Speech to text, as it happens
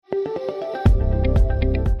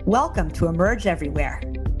Welcome to Emerge Everywhere.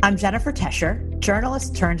 I'm Jennifer Tescher,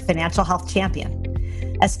 journalist turned financial health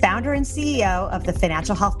champion. As founder and CEO of the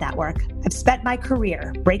Financial Health Network, I've spent my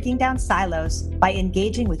career breaking down silos by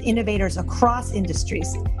engaging with innovators across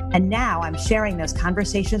industries, and now I'm sharing those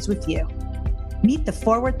conversations with you. Meet the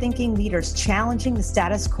forward-thinking leaders challenging the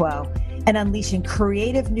status quo and unleashing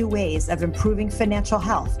creative new ways of improving financial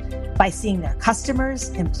health by seeing their customers,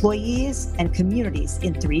 employees, and communities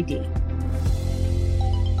in 3D.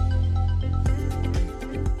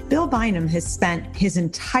 Bill Bynum has spent his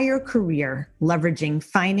entire career leveraging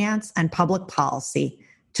finance and public policy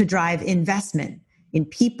to drive investment in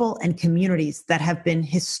people and communities that have been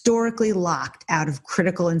historically locked out of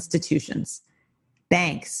critical institutions: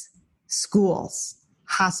 banks, schools,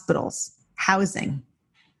 hospitals, housing.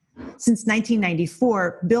 Since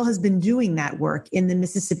 1994, Bill has been doing that work in the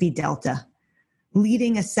Mississippi Delta,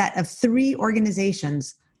 leading a set of 3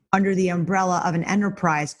 organizations under the umbrella of an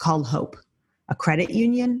enterprise called HOPE, a credit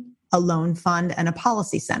union, a loan fund, and a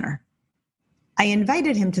policy center. I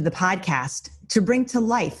invited him to the podcast to bring to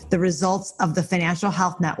life the results of the Financial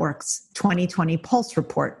Health Network's 2020 Pulse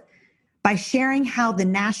Report by sharing how the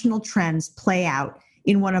national trends play out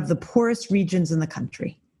in one of the poorest regions in the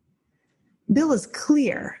country. Bill is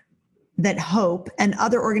clear that HOPE and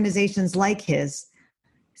other organizations like his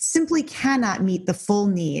simply cannot meet the full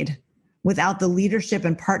need without the leadership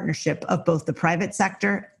and partnership of both the private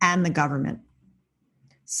sector and the government.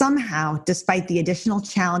 Somehow, despite the additional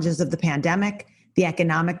challenges of the pandemic, the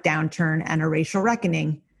economic downturn, and a racial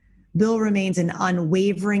reckoning, Bill remains an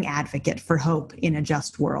unwavering advocate for hope in a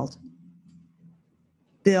just world.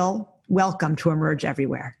 Bill, welcome to Emerge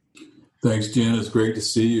Everywhere. Thanks, Jen. It's great to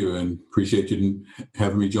see you and appreciate you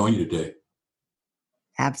having me join you today.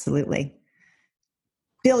 Absolutely.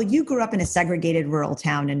 Bill, you grew up in a segregated rural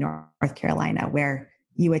town in North Carolina where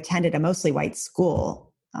you attended a mostly white school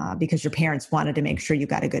because your parents wanted to make sure you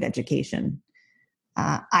got a good education.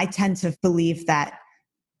 I tend to believe that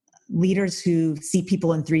leaders who see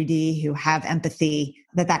people in 3D, who have empathy,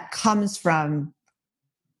 that comes from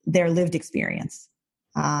their lived experience.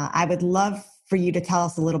 I would love for you to tell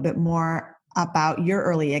us a little bit more about your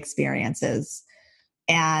early experiences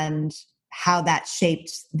and how that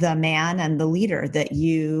shaped the man and the leader that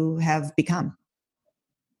you have become.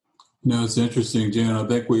 No, it's interesting, Jen. I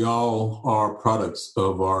think we all are products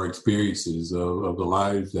of our experiences, of the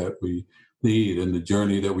lives that we lead and the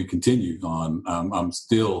journey that we continue on. I'm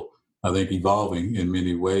still, I think, evolving in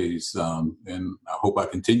many ways, and I hope I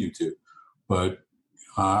continue to. But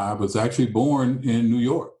I was actually born in New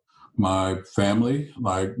York. My family,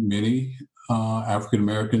 like many African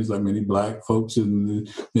Americans, like many Black folks in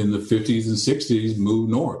the 50s and 60s, moved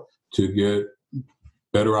north to get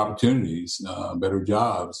better opportunities, better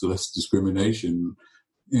jobs, less discrimination.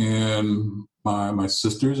 And my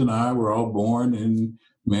sisters and I were all born in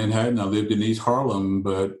Manhattan. I lived in East Harlem,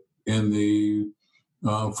 but in the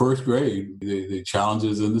first grade, the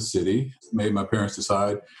challenges in the city made my parents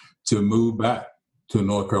decide to move back to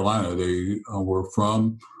North Carolina. They were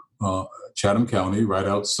from Chatham County, right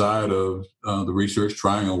outside of the Research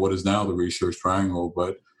Triangle, what is now the Research Triangle.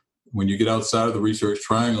 But when you get outside of the Research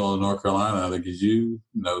Triangle in North Carolina, I think, as you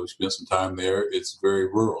know, spent some time there, it's very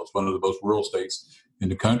rural. It's one of the most rural states in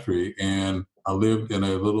the country. And I lived in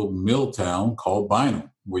a little mill town called Bynum,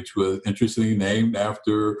 which was interestingly named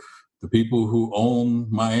after the people who own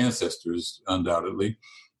my ancestors, undoubtedly.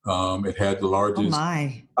 It had the largest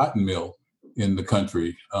cotton mill in the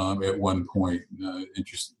country at one point.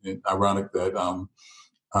 Interesting, ironic that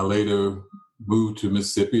I later moved to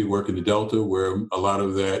Mississippi to work in the Delta, where a lot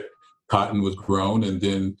of that cotton was grown, and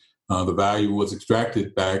then the value was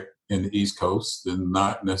extracted back in the East Coast, and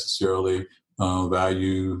not necessarily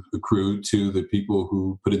value accrued to the people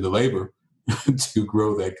who put in the labor to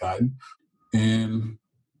grow that cotton. And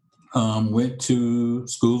went to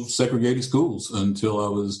schools, segregated schools, until I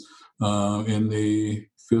was in the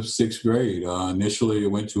 5th, 6th grade. Initially, I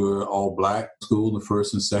went to an all-Black school in the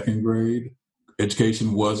 1st and 2nd grade.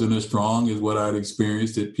 Education wasn't as strong as what I'd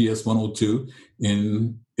experienced at PS 102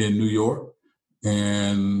 in New York.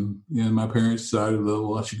 And my parents decided,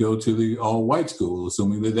 well, I should go to the all-white school,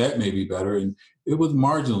 assuming that may be better. And it was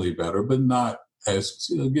marginally better, but not as,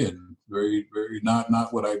 again, very, very not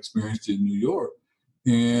what I experienced in New York.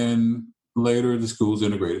 And later, the schools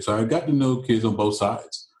integrated. So I got to know kids on both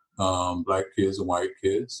sides, Black kids and white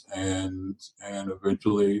kids, and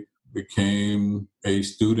eventually became a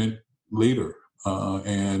student leader.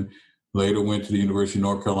 And later went to the University of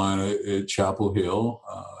North Carolina at Chapel Hill.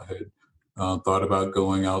 Had thought about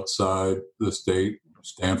going outside the state.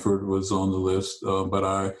 Stanford was on the list, but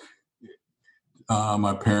I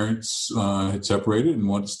my parents had separated and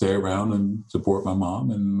wanted to stay around and support my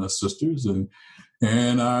mom and my sisters.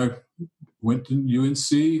 And I went to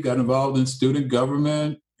UNC, got involved in student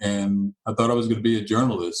government, and I thought I was going to be a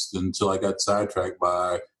journalist until I got sidetracked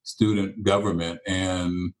by student government,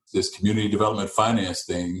 and this community development finance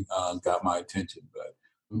thing got my attention.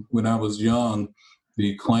 But when I was young,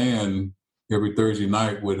 the Klan every Thursday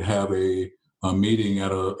night would have a meeting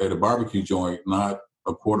at a barbecue joint not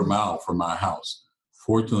a quarter mile from my house.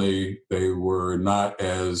 Fortunately, they were not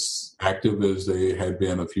as active as they had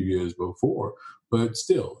been a few years before, but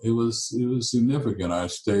still, it was significant. I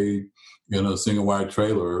stayed in a single-wide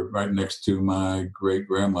trailer right next to my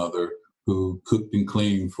great-grandmother, who cooked and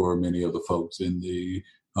cleaned for many of the folks in the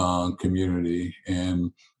community.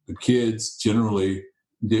 And the kids generally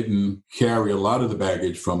didn't carry a lot of the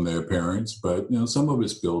baggage from their parents, but some of it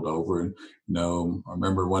spilled over. And I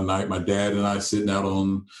remember one night my dad and I sitting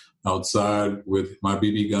outside with my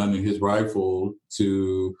BB gun and his rifle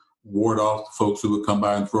to ward off the folks who would come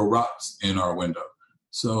by and throw rocks in our window.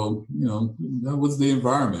 So that was the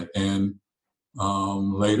environment. And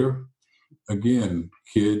later, again,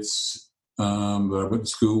 kids that I went to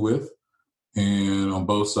school with, and on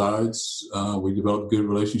both sides, we developed good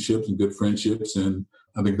relationships and good friendships, and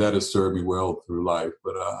I think that has served me well through life.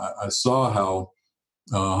 But I saw how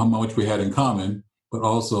much we had in common, but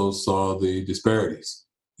also saw the disparities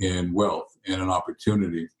in wealth and in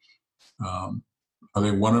opportunity. I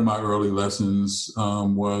think one of my early lessons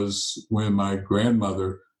was when my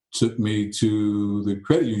grandmother took me to the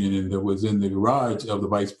credit union that was in the garage of the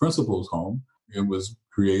vice principal's home. It was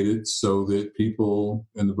created so that people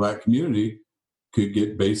in the Black community could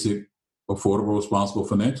get basic, affordable, responsible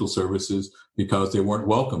financial services because they weren't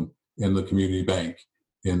welcome in the community bank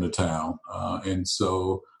in the town. And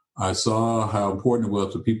so I saw how important it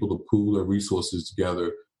was for people to pool their resources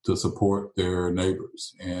together to support their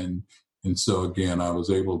neighbors. And so, again, I was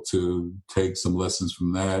able to take some lessons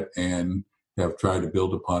from that and have tried to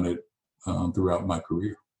build upon it throughout my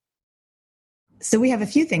career. So we have a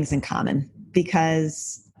few things in common,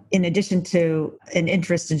 because in addition to an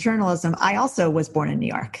interest in journalism, I also was born in New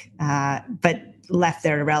York, but left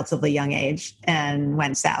there at a relatively young age and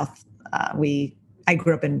went south. I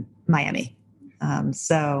grew up in Miami.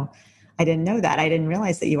 So I didn't know that. I didn't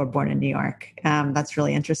realize that you were born in New York. That's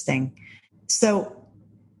really interesting. So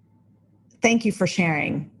thank you for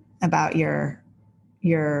sharing about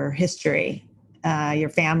your history, your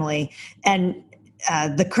family, and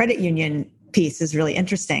the credit union piece is really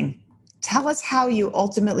interesting. Tell us how you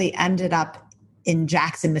ultimately ended up in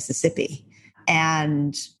Jackson, Mississippi,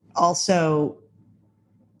 and also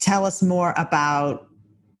tell us more about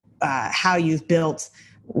how you've built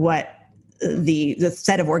what the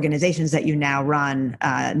set of organizations that you now run,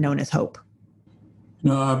 known as HOPE.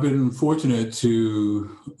 I've been fortunate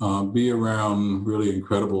to be around really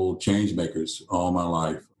incredible change makers all my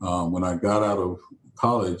life. When I got out of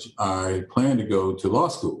college, I planned to go to law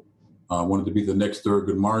school. I wanted to be the next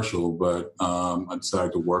Thurgood Marshall, but I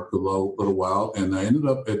decided to work a little while, and I ended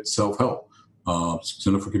up at Self-Help,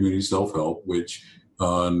 Center for Community Self-Help, which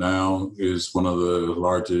now is one of the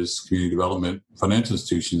largest community development financial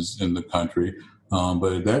institutions in the country.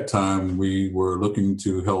 But at that time, we were looking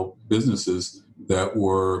to help businesses that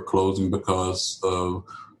were closing because of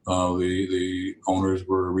the owners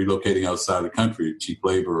were relocating outside the country, cheap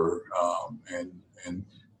labor, and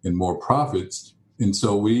more profits. And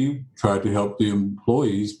so we tried to help the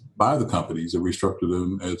employees buy the companies and restructure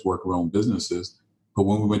them as worker-owned businesses. But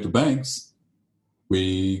when we went to banks,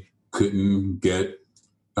 we couldn't get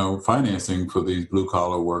financing for these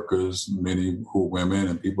blue-collar workers, many who were women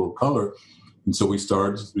and people of color. And so we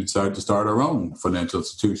decided to start our own financial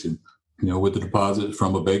institution, with the deposit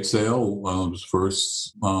from a bake sale, one of the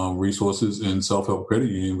first resources in Self-Help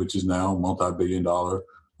Credit Union, which is now a multi-billion-dollar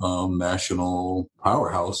national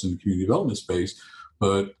powerhouse in the community development space.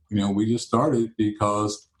 But, we just started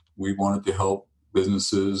because we wanted to help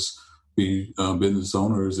businesses be business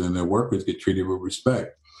owners and their workers get treated with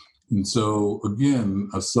respect. And so, again,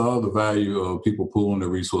 I saw the value of people pooling their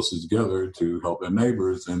resources together to help their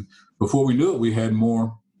neighbors. And before we knew it, we had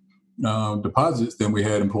more deposits than we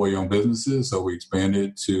had employee-owned businesses. So we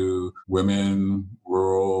expanded to women,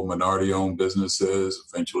 rural, minority-owned businesses,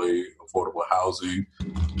 eventually affordable housing.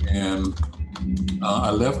 And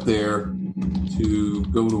I left there to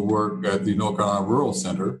go to work at the North Carolina Rural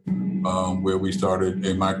Center, where we started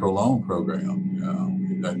a microloan program.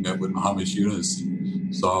 I met with Muhammad Yunus,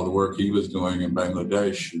 saw the work he was doing in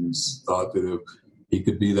Bangladesh, and thought that if he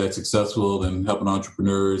could be that successful in helping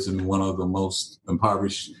entrepreneurs in one of the most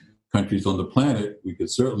impoverished countries on the planet, we could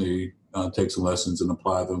certainly take some lessons and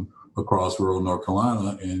apply them across rural North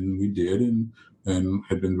Carolina, and we did, and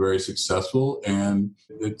had been very successful. And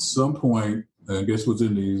at some point, I guess it was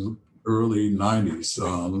in the early 90s,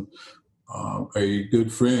 a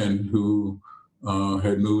good friend who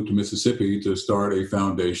had moved to Mississippi to start a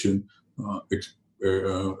foundation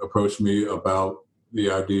approached me about the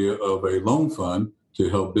idea of a loan fund to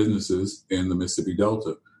help businesses in the Mississippi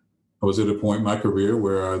Delta. I was at a point in my career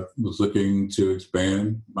where I was looking to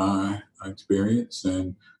expand my experience,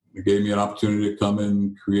 and it gave me an opportunity to come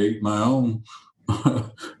and create my own,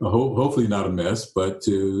 hopefully not a mess, but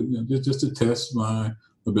just to test my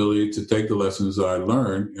ability to take the lessons I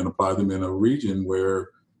learned and apply them in a region where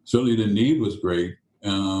certainly the need was great.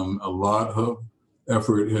 A lot of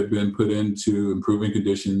effort had been put into improving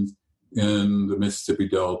conditions in the Mississippi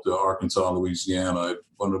Delta, Arkansas, Louisiana,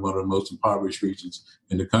 one of the most impoverished regions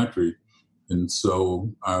in the country. And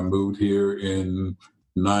so I moved here in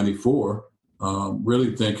 94,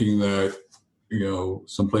 really thinking that,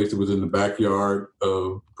 someplace that was in the backyard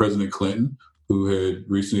of President Clinton, who had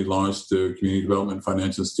recently launched the Community Development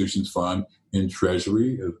Financial Institutions Fund in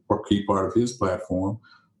Treasury, a key part of his platform.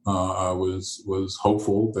 I was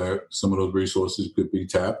hopeful that some of those resources could be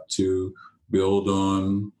tapped to build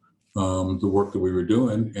on the work that we were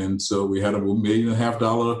doing. And so we had a $1.5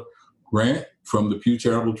 million grant from the Pew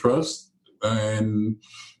Charitable Trust and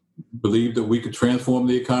believed that we could transform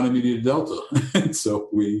the economy of the Delta. And so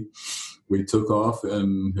we took off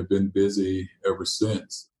and have been busy ever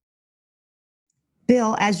since.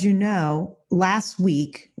 Bill, as you know, last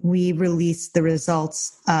week we released the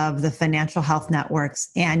results of the Financial Health Network's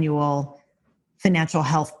annual Financial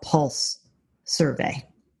Health Pulse survey.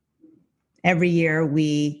 Every year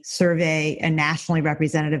we survey a nationally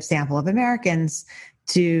representative sample of Americans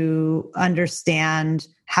to understand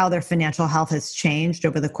how their financial health has changed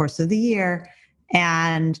over the course of the year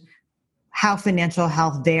and how financial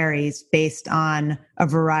health varies based on a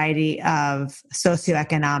variety of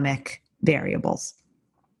socioeconomic variables.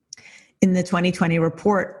 In the 2020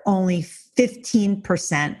 report, only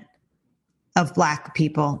 15% of Black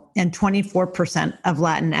people and 24% of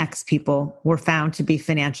Latinx people were found to be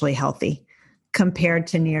financially healthy, compared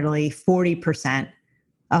to nearly 40%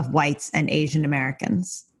 of whites and Asian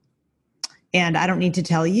Americans. And I don't need to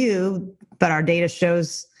tell you, but our data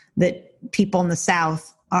shows that people in the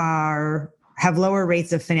South have lower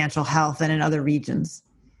rates of financial health than in other regions.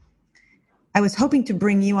 I was hoping to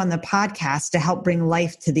bring you on the podcast to help bring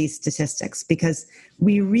life to these statistics because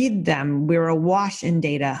we read them, we're awash in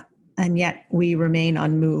data, and yet we remain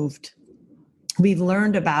unmoved. We've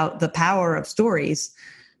learned about the power of stories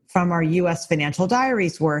from our U.S. Financial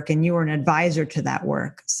Diaries work, and you were an advisor to that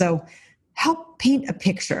work. So help paint a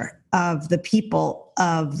picture of the people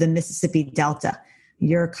of the Mississippi Delta,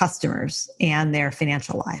 your customers, and their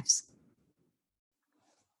financial lives.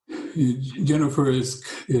 Jennifer,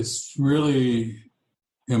 it's really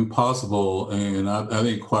impossible and I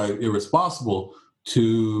think quite irresponsible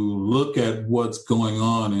to look at what's going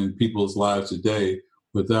on in people's lives today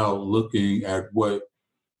without looking at what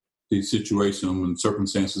the situation and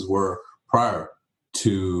circumstances were prior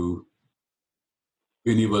to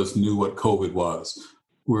any of us knew what COVID was.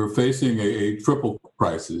 We're facing a triple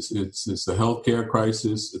crisis. It's a healthcare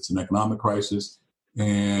crisis, it's an economic crisis,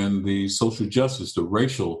 and the social justice, the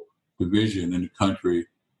racial division in the country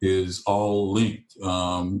is all linked.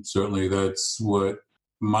 Certainly that's what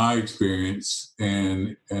my experience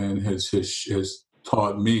and has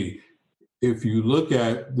taught me. If you look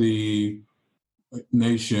at the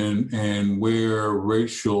nation and where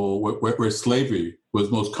slavery was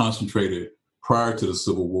most concentrated prior to the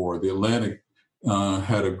Civil War, the Atlantic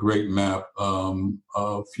had a great map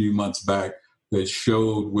a few months back that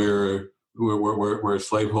showed where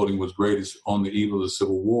slaveholding was greatest on the eve of the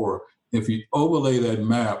Civil War. If you overlay that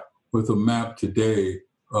map with a map today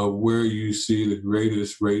of where you see the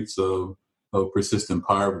greatest rates of persistent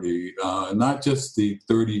poverty, not just the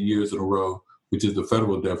 30 years in a row, which is the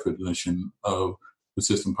federal definition of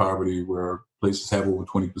persistent poverty, where places have over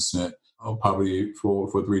 20% of poverty for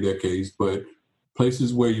 3 decades, but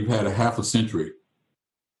places where you've had a half a century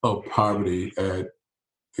of poverty at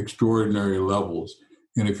extraordinary levels.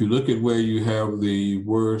 And if you look at where you have the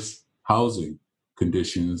worst housing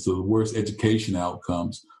conditions, the worst education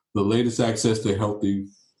outcomes, the latest access to healthy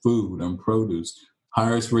food and produce,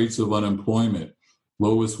 highest rates of unemployment,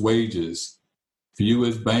 lowest wages,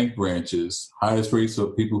 fewest bank branches, highest rates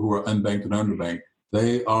of people who are unbanked and underbanked,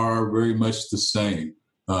 they are very much the same.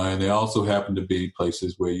 And they also happen to be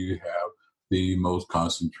places where you have the most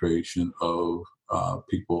concentration of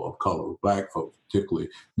people of color, Black folks, particularly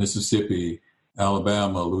Mississippi,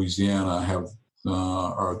 Alabama, Louisiana have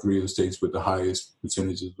are three of the states with the highest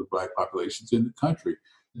percentages of Black populations in the country.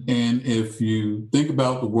 And if you think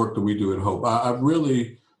about the work that we do at Hope, I've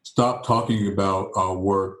really stopped talking about our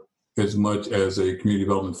work as much as a community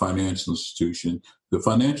development financial institution. The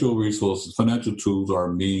financial resources, financial tools are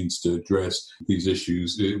a means to address these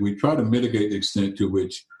issues. We try to mitigate the extent to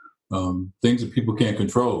which things that people can't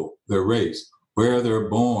control, their race, where they're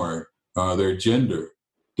born, their gender,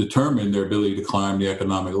 determine their ability to climb the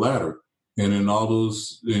economic ladder. And in all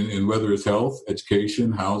those, in whether it's health,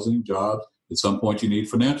 education, housing, jobs, at some point you need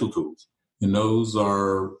financial tools. And those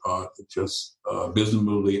are just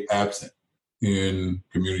visibly absent in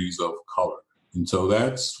communities of color. And so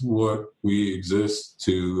that's what we exist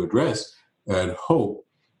to address at Hope.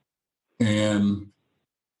 And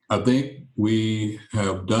I think we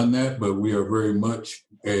have done that, but we are very much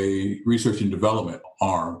a research and development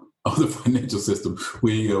arm of the financial system.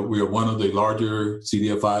 We are one of the larger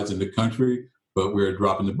CDFIs in the country, but we're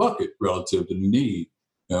dropping the bucket relative to the need.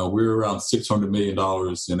 We're around $600 million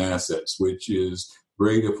in assets, which is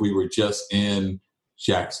great if we were just in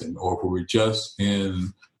Jackson, or if we were just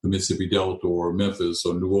in the Mississippi Delta or Memphis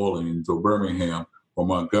or New Orleans or Birmingham or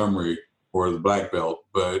Montgomery or the Black Belt,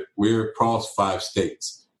 but we're across 5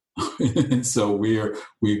 states. And so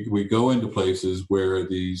we go into places where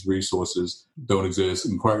these resources don't exist,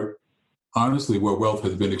 and quite honestly, where wealth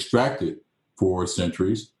has been extracted for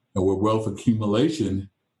centuries, and where wealth accumulation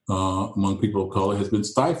among people of color has been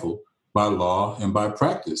stifled by law and by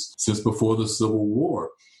practice since before the Civil War.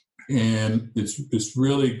 And it's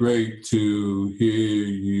really great to hear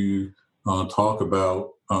you talk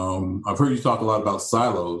about, I've heard you talk a lot about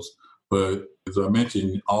silos, but as I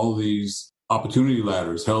mentioned, all these opportunity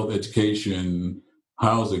ladders, health, education,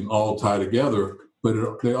 housing, all tie together, but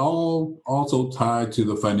they all also tie to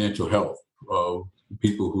the financial health of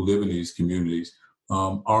people who live in these communities.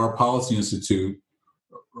 Our Policy Institute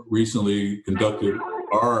recently conducted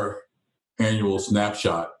our annual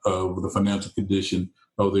snapshot of the financial condition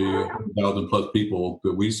of the 1,000 plus people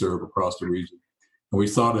that we serve across the region. And we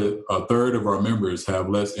saw that a third of our members have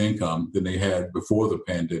less income than they had before the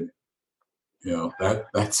pandemic.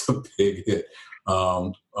 That's a big hit.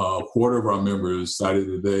 A quarter of our members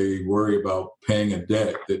cited that they worry about paying a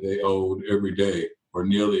debt that they owed every day or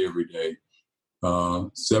nearly every day.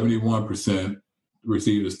 71%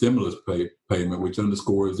 received a stimulus payment, which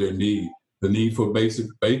underscores their need, the need for basic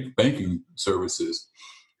banking services.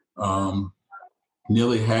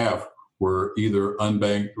 Nearly half were either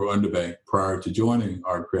unbanked or underbanked prior to joining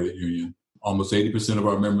our credit union. Almost 80% of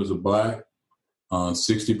our members are Black.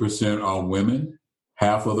 60% are women.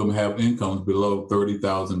 Half of them have incomes below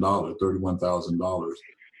 $30,000, $31,000.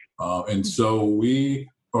 And so we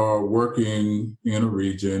are working in a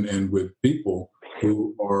region and with people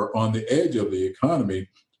who are on the edge of the economy,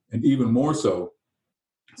 and even more so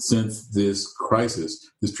since this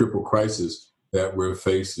crisis, this triple crisis that we're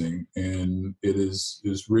facing. And it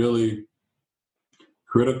is really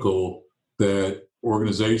critical that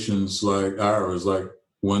organizations like ours, like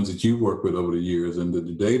ones that you work with over the years, and the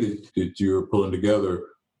data that you're pulling together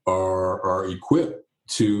are equipped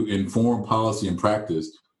to inform policy and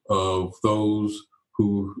practice of those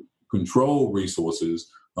who control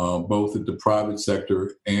resources, both at the private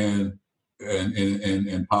sector and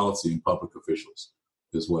policy and public officials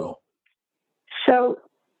as well. So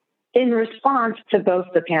in response to both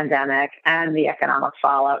the pandemic and the economic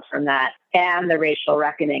fallout from that and the racial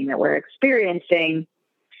reckoning that we're experiencing,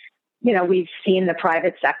 we've seen the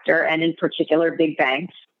private sector, and in particular big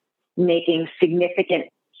banks, making significant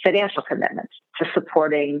financial commitments to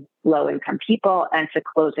supporting low-income people and to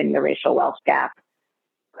closing the racial wealth gap.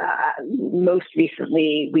 Most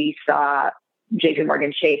recently, we saw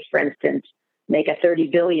JPMorgan Chase, for instance, make a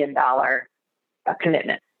 $30 billion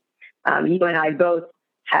commitment. You and I both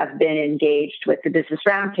have been engaged with the Business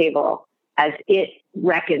Roundtable as it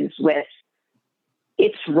reckons with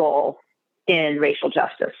its role in racial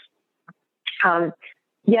justice.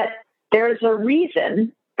 Yet there's a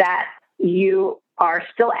reason that you are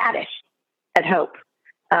still at it at Hope,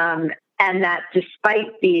 and that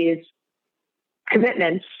despite these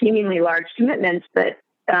commitments, seemingly large commitments, that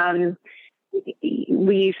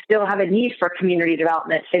we still have a need for community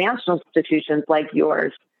development financial institutions like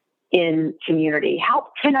yours in community.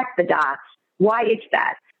 Help connect the dots. Why is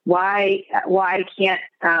that? Why can't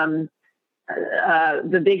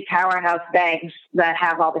the big powerhouse banks that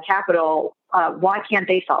have all the capital, why can't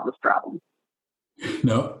they solve this problem?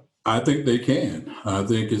 No, I think they can. I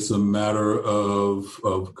think it's a matter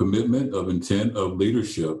of commitment, of intent, of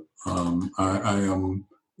leadership. I am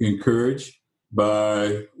encouraged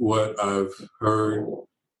by what I've heard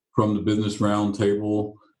from the Business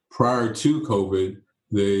Roundtable prior to COVID,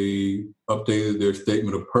 they updated their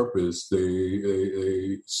statement of purpose.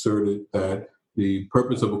 They asserted that the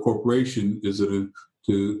purpose of a corporation is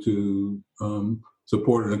to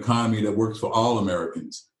support an economy that works for all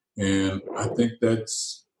Americans. And I think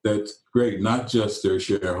that's great, not just their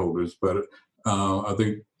shareholders, but I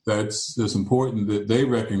think that's important that they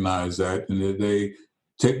recognize that and that they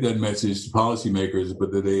take that message to policymakers,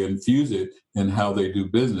 but that they infuse it in how they do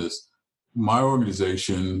business. My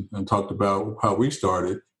organization, and talked about how we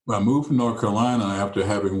started, I moved from North Carolina after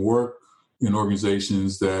having worked in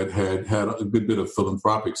organizations that had a good bit of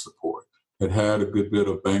philanthropic support, had a good bit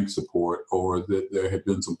of bank support, or that there had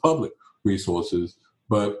been some public resources.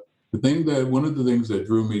 But one of the things that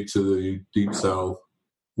drew me to the Deep South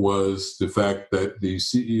was the fact that the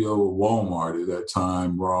CEO of Walmart at that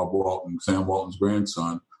time, Rob Walton, Sam Walton's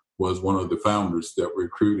grandson, was one of the founders that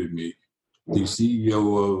recruited me. The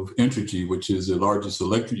CEO of Entergy, which is the largest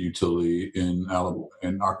electric utility in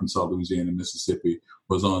Arkansas, Louisiana, and Mississippi,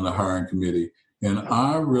 was on the hiring committee. And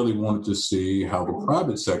I really wanted to see how the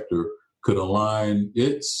private sector could align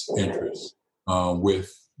its interests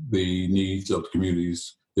with the needs of the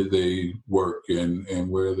communities that they work in and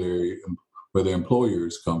where their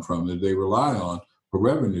employers come from, that they rely on for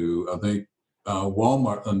revenue. I think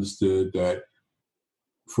Walmart understood that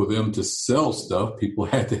for them to sell stuff, people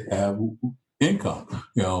had to have income,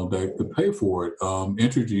 that could pay for it.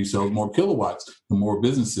 Entergy sells more kilowatts, the more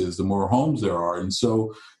businesses, the more homes there are. And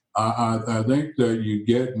so I think that you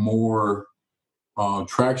get more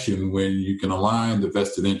traction when you can align the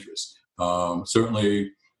vested interests.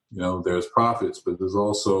 Certainly, there's profits, but there's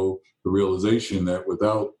also the realization that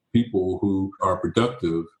without people who are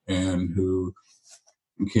productive and who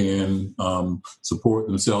can support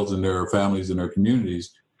themselves and their families and their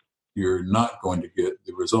communities, you're not going to get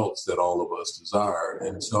the results that all of us desire.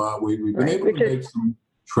 And so we've been able to make some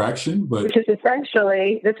traction, but this is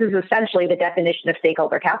essentially the definition of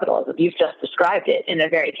stakeholder capitalism. You've just described it in a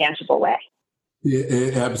very tangible way.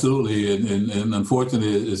 Yeah, absolutely. And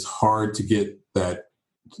unfortunately, it's hard to get that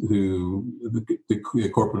to the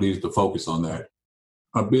corporate leaders to focus on that.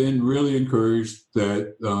 I've been really encouraged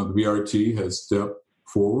that the BRT has stepped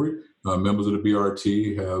forward. Members of the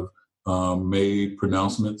BRT have made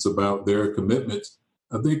pronouncements about their commitments.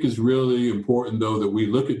 I think it's really important, though, that we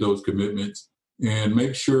look at those commitments and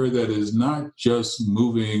make sure that it's not just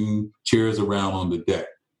moving chairs around on the deck,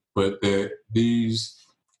 but that these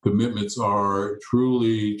commitments are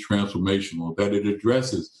truly transformational, that it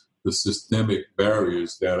addresses the systemic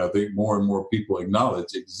barriers that I think more and more people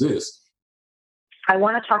acknowledge exist. I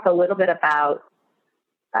want to talk a little bit about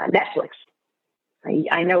Netflix.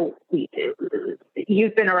 I know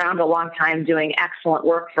you've been around a long time doing excellent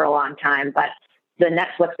work for a long time, but the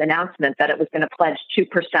Netflix announcement that it was going to pledge 2%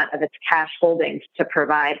 of its cash holdings to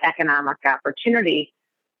provide economic opportunity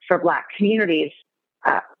for Black communities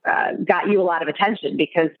got you a lot of attention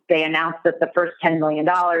because they announced that the first $10 million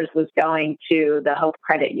was going to the Hope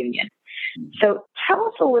Credit Union. So tell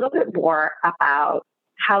us a little bit more about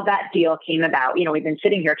how that deal came about. We've been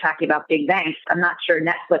sitting here talking about big banks. I'm not sure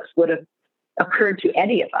Netflix would have occurred to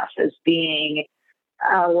any of us as being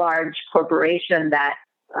a large corporation that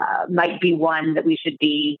might be one that we should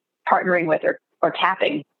be partnering with or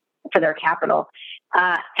tapping for their capital.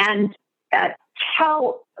 And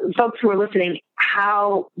tell folks who are listening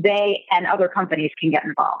how they and other companies can get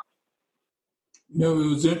involved. It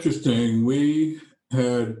was interesting. We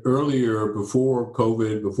had earlier, before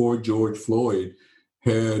COVID, before George Floyd,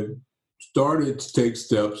 had started to take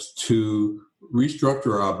steps to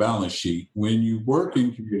restructure our balance sheet. When you work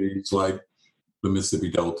in communities like the Mississippi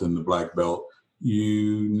Delta and the Black Belt,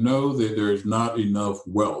 you know that there's not enough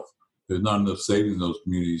wealth. There's not enough savings in those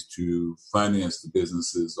communities to finance the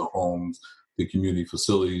businesses, the homes, the community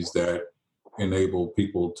facilities that enable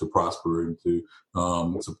people to prosper and to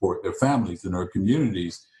support their families and their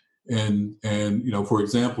communities. And for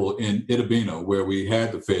example, in Itabena, where we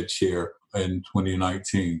had the Fed chair in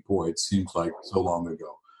 2019, boy, it seems like so long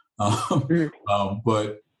ago.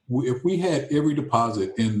 But if we had every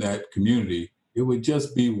deposit in that community, it would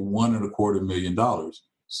just be $1.25 million.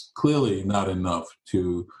 It's clearly not enough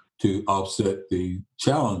to offset the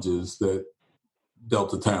challenges that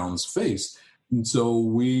Delta towns face. And so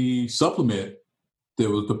we supplement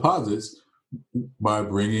those deposits by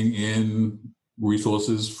bringing in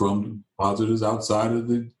resources from depositors outside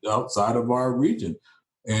of our region.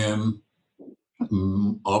 And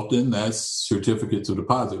often that's certificates of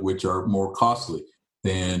deposit, which are more costly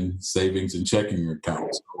than savings and checking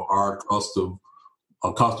accounts. So our cost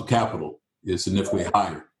of capital is significantly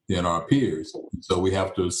higher than our peers. So we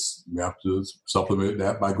have to supplement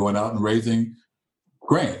that by going out and raising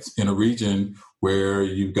grants in a region where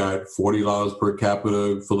you've got $40 per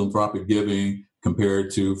capita philanthropic giving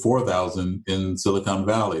compared to $4,000 in Silicon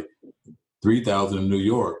Valley, $3,000 in New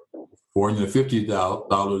York,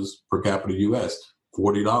 $450 per capita U.S.,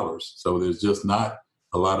 $40. So there's just not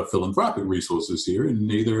a lot of philanthropic resources here, and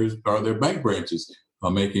neither are there bank branches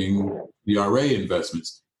making DRA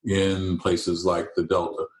investments in places like the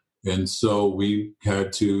Delta. And so we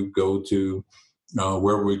had to go to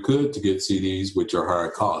wherever we could to get CDs, which are higher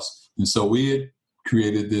cost. And so we had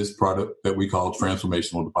created this product that we call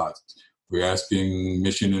transformational deposits. We're asking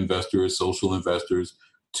mission investors, social investors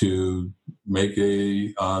to make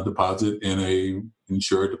a deposit in a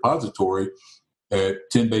insured depository at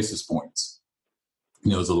 10 basis points.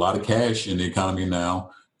 There's a lot of cash in the economy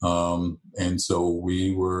now. And so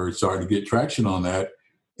we were starting to get traction on that.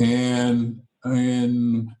 And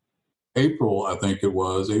in April, I think it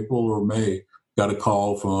was, April or May, got a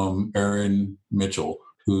call from Aaron Mitchell,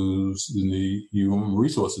 who's in the Human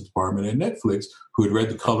Resources Department at Netflix, who had read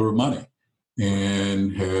The Color of Money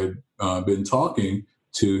and had been talking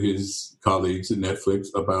to his colleagues at Netflix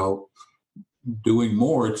about doing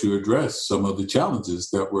more to address some of the challenges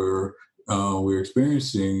that we're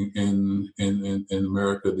experiencing in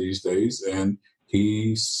America these days. And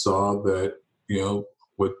he saw that,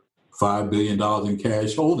 with $5 billion in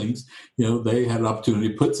cash holdings, they had an opportunity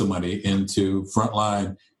to put some money into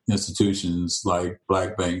frontline institutions like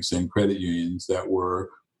black banks and credit unions that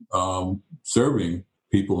were serving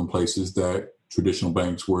people in places that traditional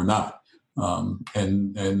banks were not.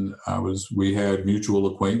 We had mutual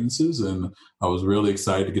acquaintances, and I was really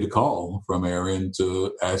excited to get a call from Aaron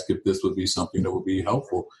to ask if this would be something that would be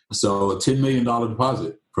helpful. So a $10 million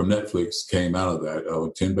deposit from Netflix came out of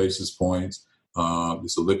that, 10 basis points.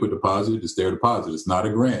 It's a liquid deposit. It's their deposit. It's not a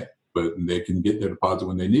grant, but they can get their deposit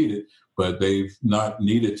when they need it, but they've not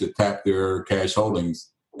needed to tap their cash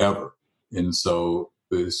holdings ever. And so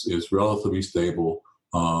it's relatively stable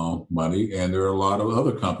money. And there are a lot of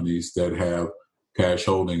other companies that have cash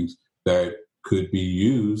holdings that could be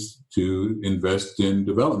used to invest in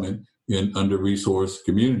development in under-resourced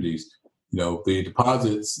communities. The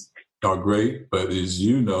deposits are great, but as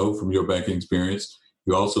you know from your banking experience,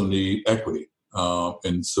 you also need equity.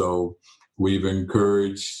 And so we've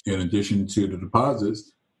encouraged, in addition to the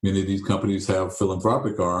deposits, many of these companies have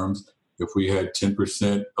philanthropic arms. If we had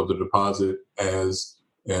 10% of the deposit as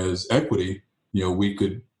equity,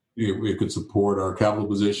 it could support our capital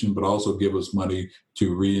position, but also give us money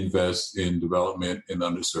to reinvest in development in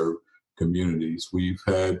underserved communities. We've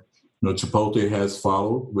had, Chipotle has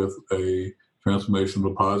followed with a transformational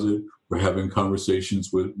deposit. We're having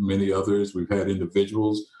conversations with many others. We've had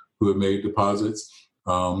individuals who have made deposits.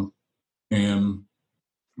 And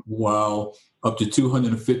while up to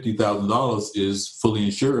 $250,000 is fully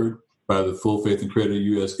insured by the full faith and credit of the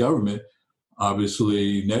U.S. government,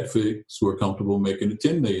 obviously Netflix were comfortable making a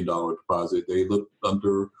 $10 million deposit. They looked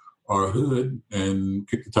under our hood and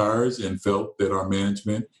kicked the tires and felt that our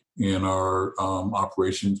management and our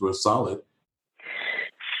operations were solid.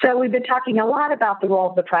 So we've been talking a lot about the role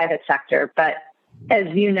of the private sector, but as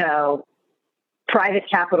you know, private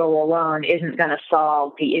capital alone isn't going to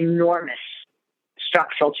solve the enormous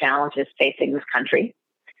structural challenges facing this country.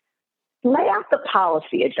 Lay out the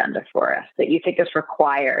policy agenda for us that you think is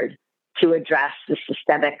required to address the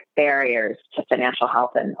systemic barriers to financial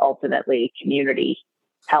health and ultimately community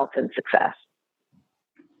health and success.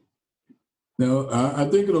 Now, I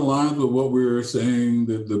think it aligns with what we were saying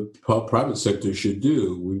that the private sector should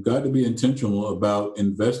do. We've got to be intentional about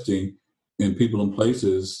investing in people and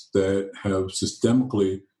places that have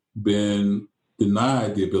systemically been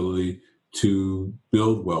denied the ability to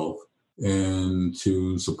build wealth and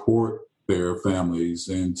to support their families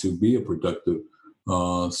and to be a productive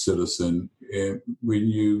citizen. And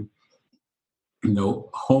when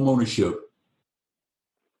home ownership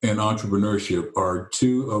and entrepreneurship are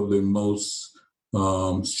two of the most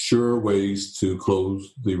sure ways to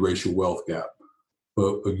close the racial wealth gap.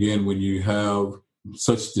 But again, when you have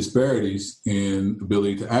such disparities in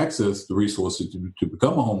ability to access the resources to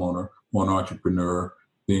become a homeowner or an entrepreneur,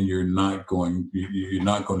 then you're not going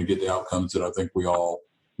to get the outcomes that I think we all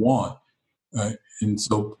want. And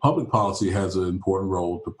so public policy has an important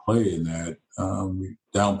role to play in that.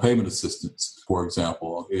 Down payment assistance, for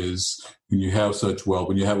example, is when you have such wealth,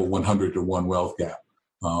 when you have a 100-to-1 wealth gap,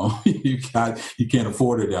 you can't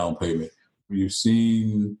afford a down payment. You've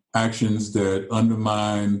seen actions that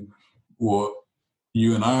undermine what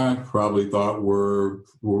you and I probably thought were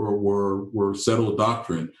settled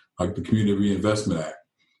doctrine, like the Community Reinvestment Act,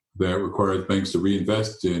 that requires banks to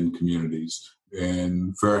reinvest in communities,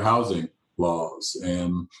 and fair housing laws,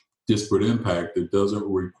 and disparate impact. It doesn't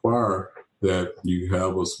require that you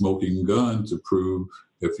have a smoking gun to prove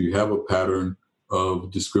if you have a pattern of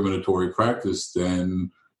discriminatory practice,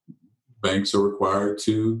 then banks are required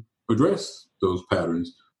to address those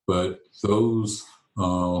patterns. But those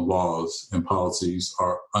laws and policies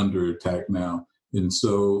are under attack now. And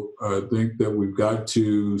so I think that we've got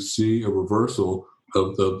to see a reversal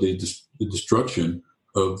of the destruction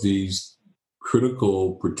of these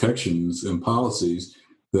critical protections and policies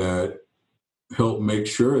that help make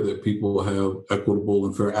sure that people have equitable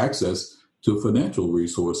and fair access to financial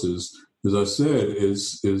resources. As I said,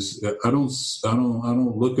 I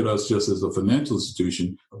don't look at us just as a financial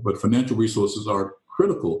institution, but financial resources are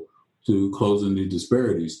critical to closing the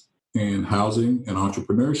disparities. And housing and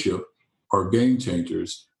entrepreneurship are game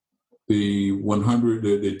changers. The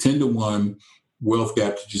 10-to-1 wealth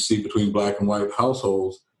gap that you see between Black and white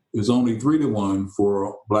households is only 3-to-1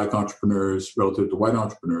 for Black entrepreneurs relative to white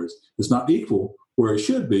entrepreneurs. It's not equal where it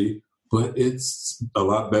should be, but it's a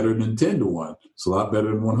lot better than 10-to-1. It's a lot better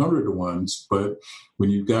than 100-to-1s. But when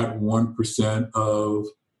you've got 1% of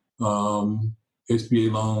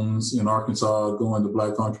SBA loans in Arkansas going to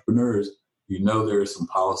Black entrepreneurs, you know there are some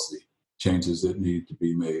policy changes that need to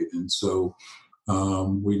be made. And so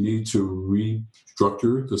we need to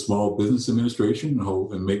restructure the Small Business Administration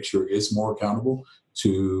and make sure it's more accountable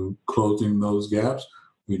to closing those gaps.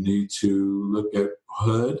 We need to look at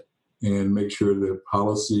HUD and make sure that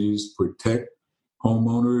policies protect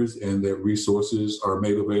homeowners and that resources are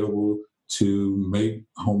made available to make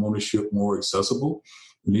homeownership more accessible.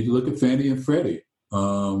 We need to look at Fannie and Freddie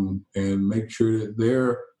and make sure that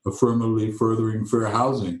they're affirmatively furthering fair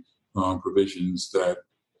housing provisions that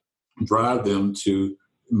drive them to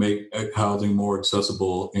make housing more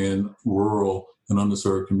accessible in rural and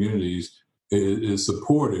underserved communities is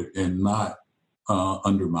supported and not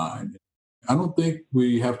undermined. I don't think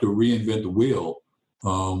we have to reinvent the wheel.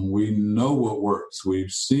 We know what works.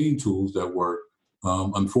 We've seen tools that work.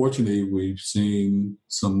 Unfortunately, we've seen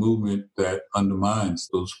some movement that undermines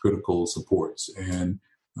those critical supports. And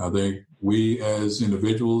I think we as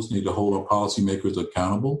individuals need to hold our policymakers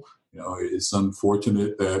accountable. It's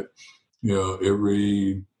unfortunate that,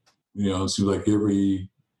 it seems like every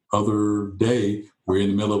other day we're in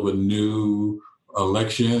the middle of a new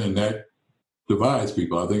election and that divides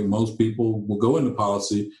people. I think most people will go into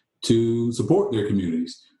policy to support their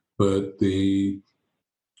communities, but we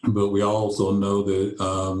also know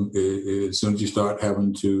that as soon as you start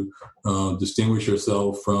having to distinguish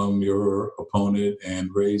yourself from your opponent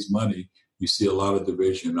and raise money, you see a lot of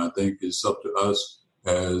division. I think it's up to us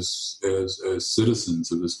as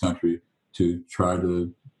citizens of this country to try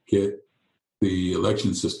to get the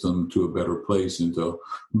election system to a better place and to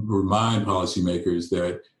remind policymakers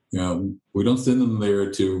that we don't send them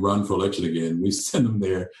there to run for election again. We send them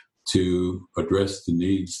there to address the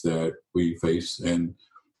needs that we face. And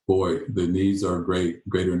boy, the needs are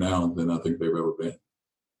greater now than I think they've ever been.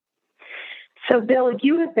 So, Bill,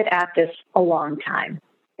 you have been at this a long time.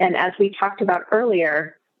 And as we talked about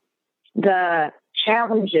earlier, the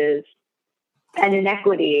challenges and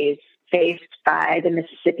inequities faced by the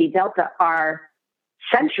Mississippi Delta are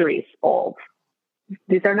centuries old.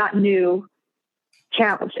 These are not new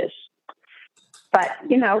challenges. But,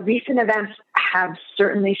 recent events have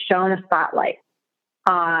certainly shown a spotlight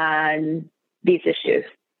on these issues.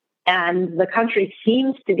 And the country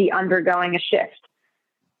seems to be undergoing a shift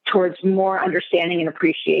towards more understanding and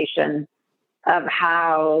appreciation of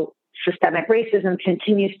how systemic racism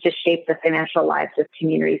continues to shape the financial lives of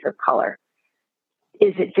communities of color.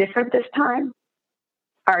 Is it different this time?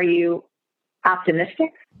 Are you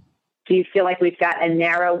optimistic? Do you feel like we've got a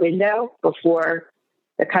narrow window before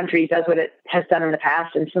the country does what it has done in the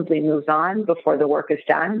past and simply moves on before the work is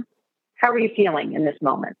done? How are you feeling in this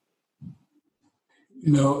moment?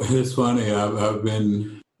 It's funny. I've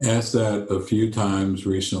been asked that a few times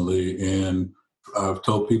recently, and I've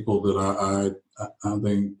told people that I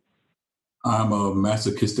think I'm a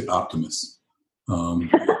masochistic optimist.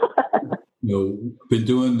 Been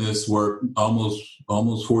doing this work almost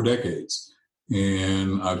 4 decades,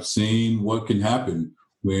 and I've seen what can happen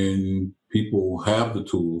when people have the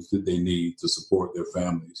tools that they need to support their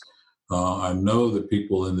families. I know that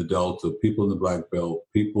people in the Delta, people in the Black Belt,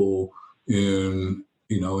 people in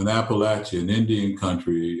Appalachia, in Indian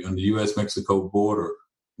country, on the U.S.-Mexico border,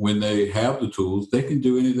 when they have the tools, they can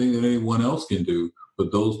do anything that anyone else can do,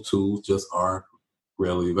 but those tools just aren't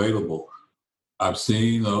readily available. I've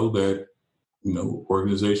seen, though, that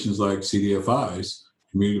organizations like CDFIs,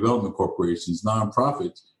 community development corporations,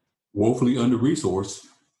 nonprofits, woefully under-resourced,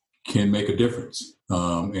 can make a difference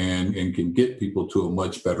and can get people to a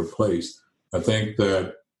much better place. I think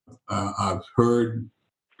that I've heard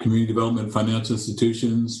community development financial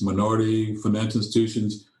institutions, minority financial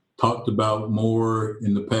institutions talked about more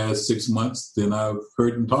in the past 6 months than I've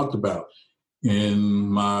heard them talked about in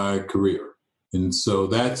my career. And so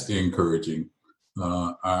that's encouraging.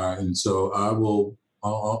 And so I will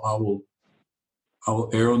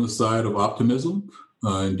err on the side of optimism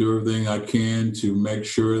and do everything I can to make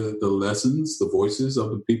sure that the lessons, the voices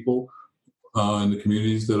of the people in the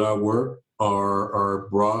communities that I work are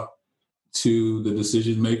brought to the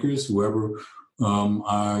decision makers, whoever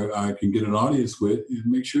I can get an audience with, and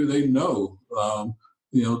make sure they know,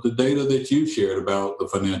 the data that you shared about the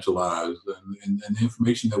financial lives and the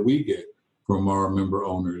information that we get from our member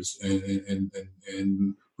owners,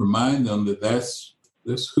 and remind them that that's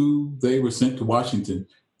who they were sent to Washington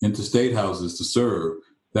and to state houses to serve.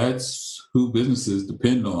 That's who businesses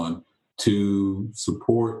depend on to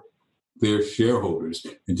support their shareholders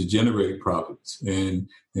and to generate profits. And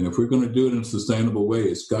if we're going to do it in a sustainable way,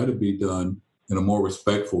 it's got to be done in a more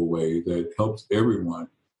respectful way that helps everyone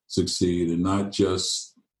succeed and not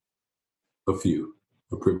just a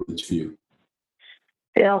privileged few.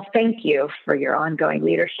 Bill, thank you for your ongoing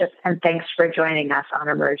leadership, and thanks for joining us on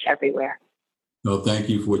Emerge Everywhere. No, thank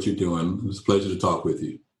you for what you're doing. It was a pleasure to talk with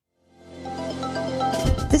you.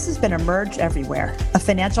 This has been Emerge Everywhere, a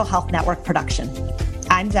Financial Health Network production.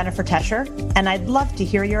 I'm Jennifer Tescher, and I'd love to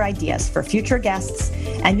hear your ideas for future guests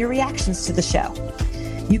and your reactions to the show.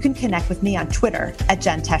 You can connect with me on Twitter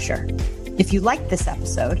 @Jen Tescher. If you liked this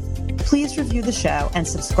episode, please review the show and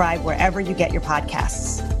subscribe wherever you get your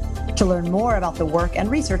podcasts. To learn more about the work and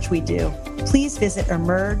research we do, please visit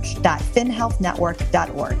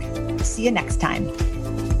emerge.finhealthnetwork.org. See you next time.